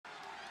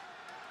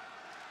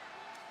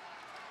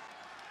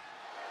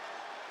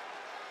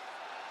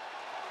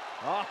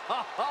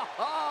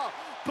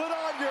Put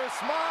on your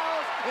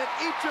smiles and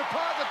eat your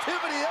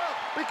positivity up,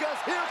 because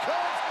here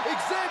comes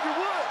Xavier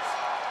Woods.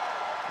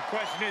 The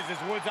question is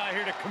Woods out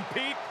here to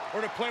compete or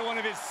to play one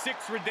of his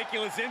 6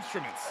 ridiculous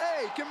instruments?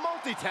 Hey, can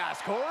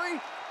multitask, Corey.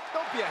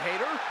 Don't be a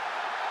hater.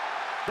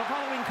 The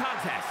following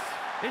contest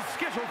is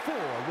scheduled for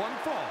one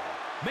fall.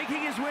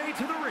 Making his way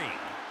to the ring,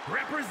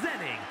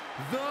 representing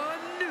the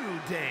New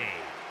Day,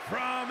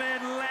 from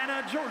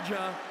Atlanta,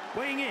 Georgia,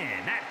 weighing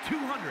in at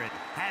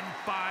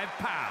 205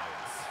 pounds,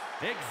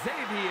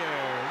 Xavier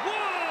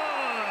Woods!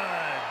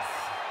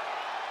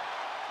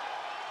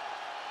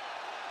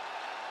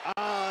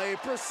 A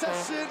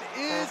procession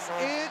is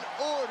in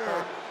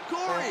order.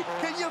 Corey,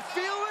 can you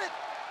feel it?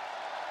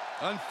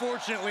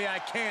 Unfortunately, I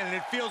can, and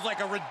it feels like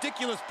a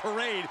ridiculous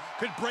parade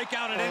could break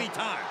out at any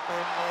time.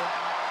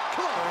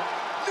 Come on,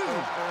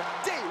 New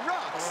Day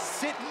rocks.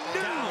 Sit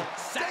New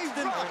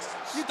Day rocks.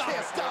 You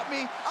can't stop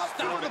me. I'm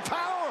feeling the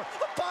power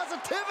of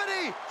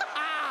positivity.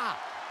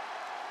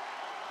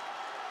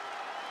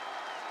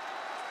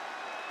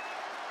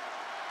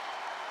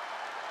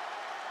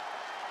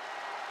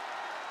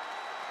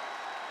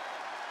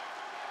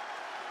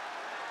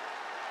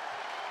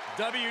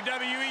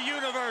 WWE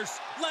Universe,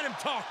 let him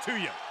talk to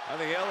you. I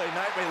think LA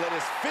Knight may let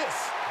his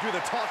fists do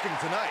the talking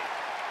tonight.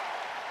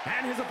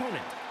 And his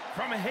opponent,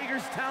 from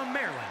Hagerstown,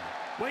 Maryland,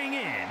 weighing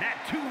in at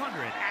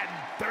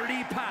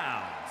 230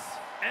 pounds,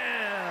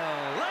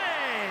 LA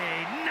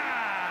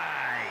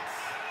Knight.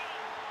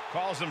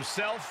 Calls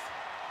himself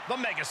the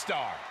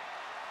Megastar.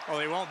 Well,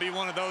 he won't be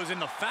one of those in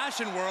the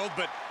fashion world,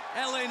 but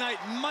LA Knight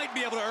might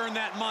be able to earn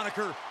that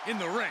moniker in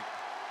the ring.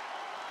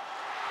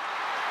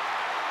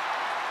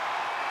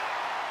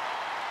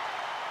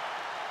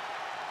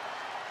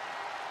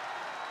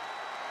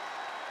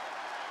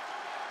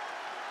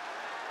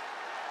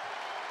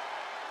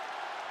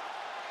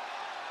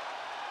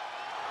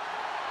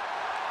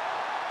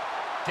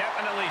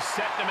 Definitely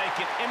set to make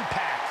an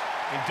impact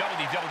in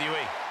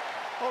WWE.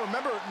 Oh,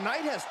 remember,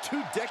 Knight has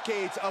 2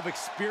 decades of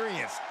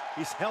experience.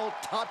 He's held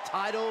top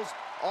titles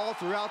all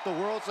throughout the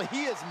world, so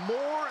he is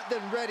more than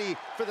ready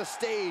for the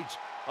stage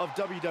of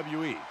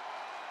WWE.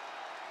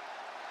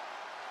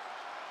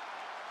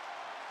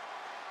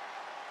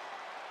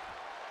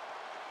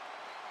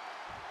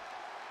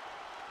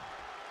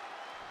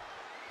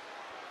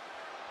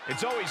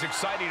 It's always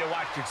exciting to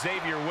watch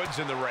Xavier Woods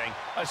in the ring,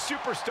 a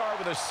superstar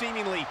with a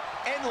seemingly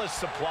endless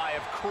supply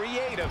of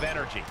creative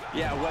energy.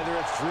 Yeah, whether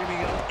it's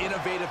dreaming up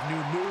innovative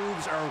new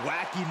moves or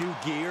wacky new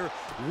gear,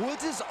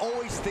 Woods is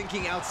always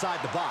thinking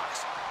outside the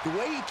box. The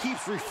way he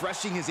keeps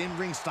refreshing his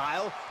in-ring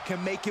style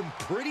can make him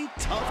pretty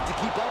tough to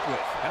keep up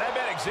with. And I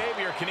bet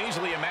Xavier can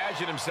easily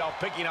imagine himself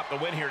picking up the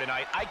win here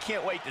tonight. I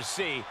can't wait to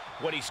see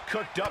what he's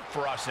cooked up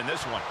for us in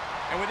this one.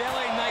 And with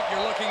LA Knight,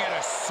 you're looking at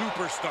a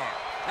superstar,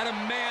 at a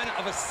man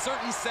of a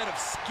certain set of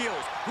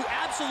skills who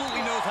absolutely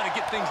knows how to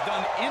get things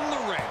done in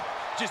the ring.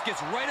 Just gets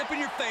right up in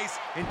your face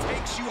and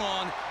takes you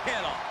on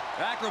head on.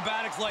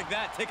 Acrobatics like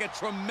that take a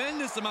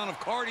tremendous amount of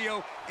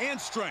cardio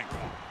and strength.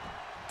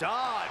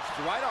 Dodged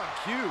right on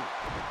cue.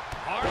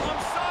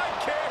 Harlem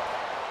sidekick.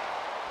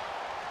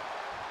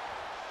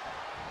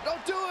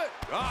 Don't do it.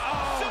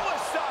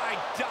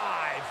 Suicide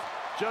dive.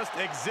 Just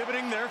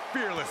exhibiting their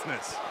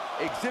fearlessness.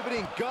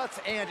 Exhibiting guts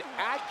and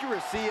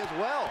accuracy as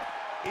well.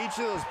 Each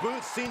of those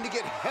boots seem to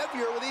get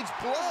heavier with each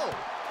blow.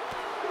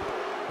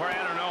 Corey,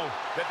 I don't know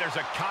that there's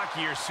a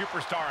cockier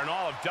superstar in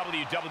all of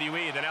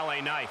WWE than LA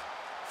Knight.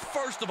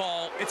 First of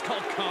all, it's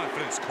called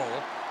confidence,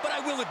 Cole. But I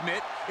will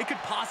admit, it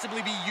could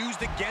possibly be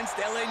used against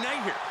LA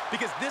Knight here,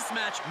 because this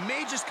match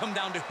may just come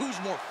down to who's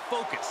more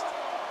focused.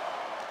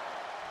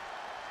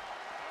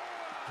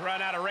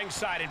 Run out of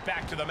ringside and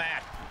back to the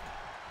mat.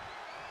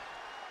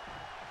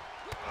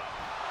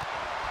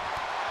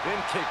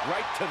 Then kick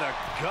right to the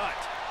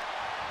gut.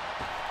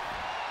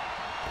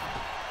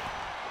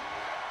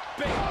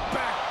 Big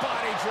back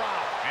body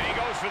drop. And he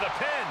goes for the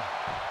pin.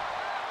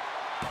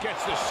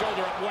 Gets the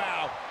shoulder up.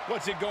 Wow,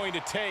 what's it going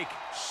to take?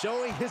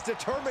 Showing his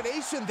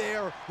determination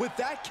there with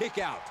that kick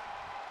out.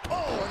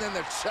 Oh, and then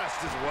the chest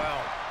as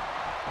well.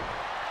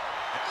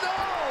 No!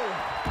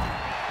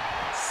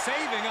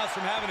 Saving us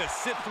from having to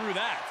sit through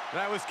that.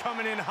 That was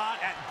coming in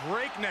hot at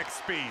breakneck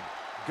speed.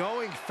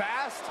 Going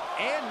fast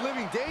and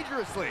living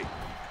dangerously.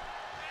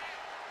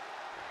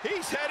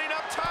 He's heading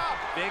up top.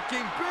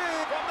 Thinking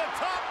big. From the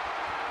top.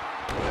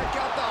 Check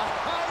out the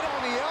height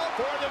on the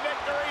elbow. For the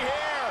victory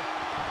here.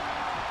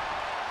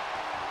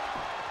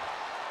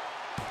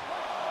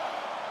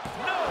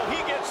 No, he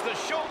gets the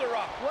shoulder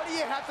up. What do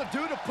you have to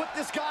do to put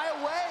this guy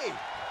away?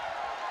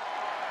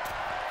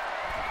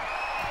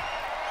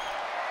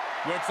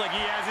 Looks like he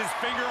has his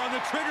finger on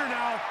the trigger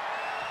now.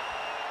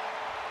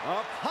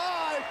 Up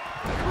high.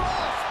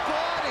 Cross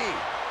body.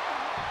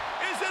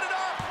 Is it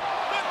enough?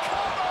 The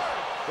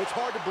cover. It's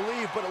hard to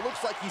believe, but it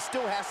looks like he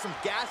still has some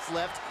gas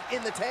left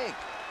in the tank.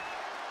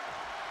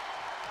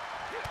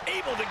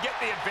 Able to get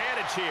the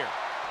advantage here.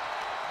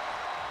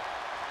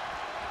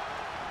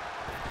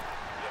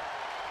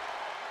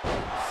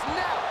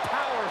 Snap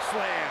power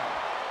slam.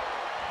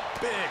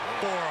 Big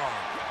forearm.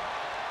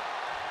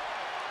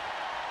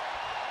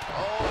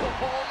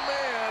 Oh,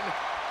 man.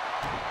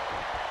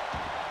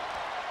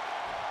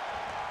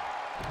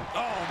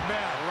 Oh,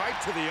 man,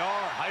 right to the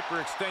arm.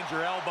 Hyperextend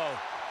your elbow.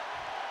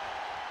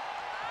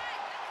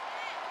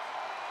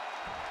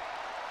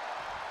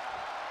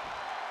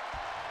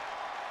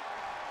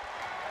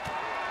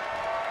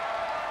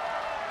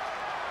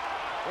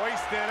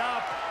 Hoisted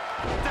up.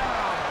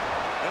 Down.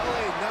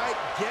 LA Knight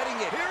getting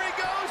it. Here he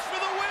goes for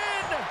the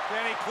win.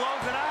 Can he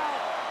close it out?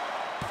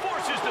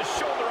 Forces the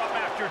shoulder up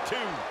after 2.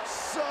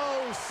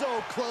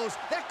 So close.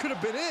 That could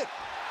have been it.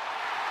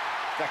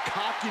 The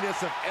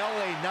cockiness of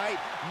LA Knight,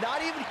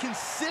 not even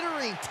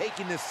considering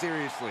taking this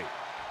seriously.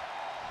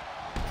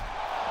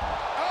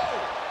 Oh!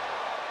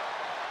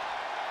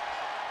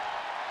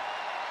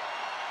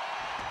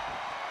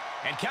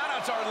 And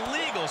countouts are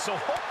legal, so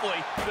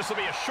hopefully this will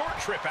be a short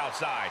trip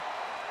outside.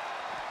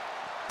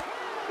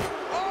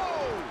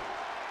 Oh!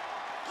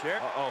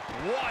 Kick.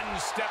 One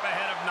step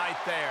ahead of Knight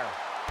there.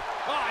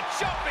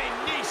 Jumping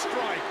knee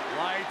strike.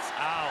 Lights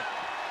out.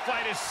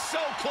 Fight is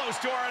so close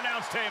to our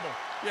announce table.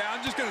 Yeah,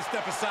 I'm just going to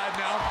step aside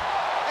now.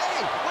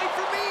 Hey, wait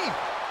for me!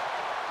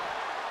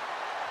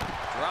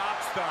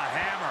 Drops the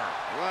hammer.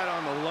 Right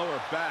on the lower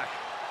back.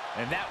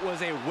 And that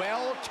was a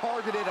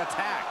well-targeted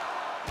attack.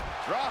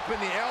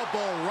 Dropping the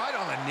elbow right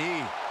on the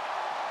knee.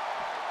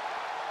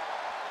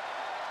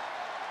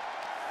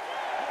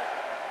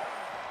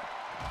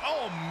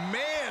 Oh,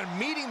 man,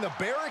 meeting the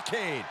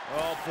barricade.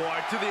 Oh, boy,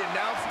 to the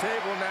announce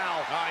table now.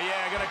 Oh,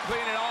 yeah, gonna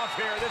clean it off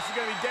here. This is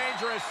gonna be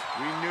dangerous.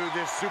 We knew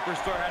this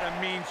superstar had a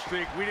mean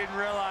streak. We didn't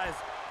realize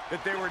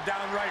that they were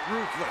downright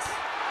ruthless.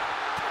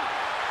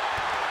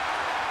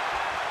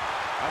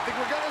 I think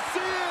we're gonna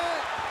see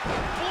it.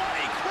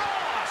 Bloody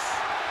cross!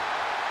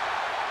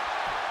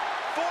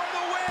 For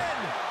the win!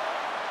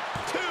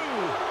 2.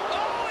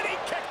 Oh, and he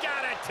kicked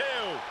out at 2.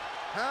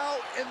 How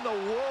in the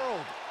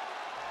world?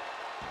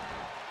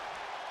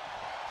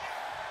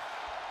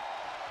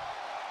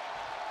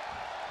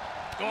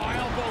 Oh,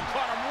 elbow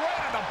caught him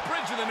right on the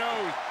bridge of the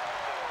nose.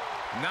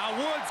 Now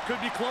Woods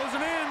could be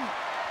closing in.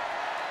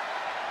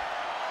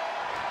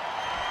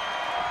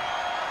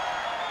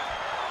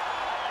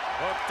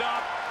 Hooked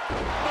up.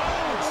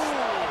 Oh,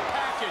 small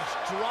package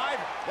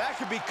driver. That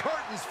could be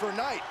curtains for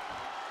Knight.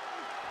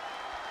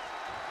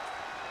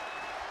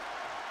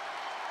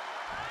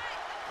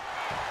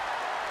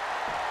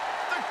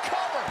 The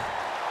cover.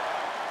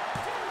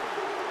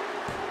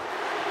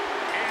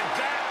 And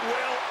that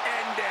will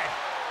end it.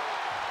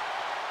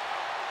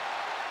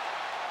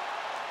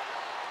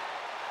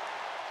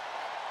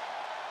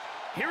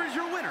 Here is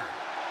your winner,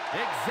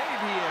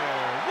 Xavier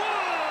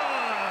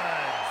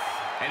Woods!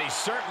 And he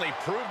certainly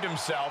proved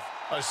himself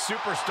a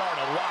superstar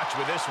to watch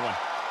with this one.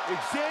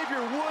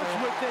 Xavier Woods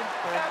with an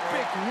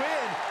epic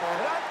win.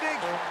 And I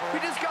think we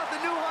just got the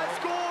new high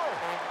score.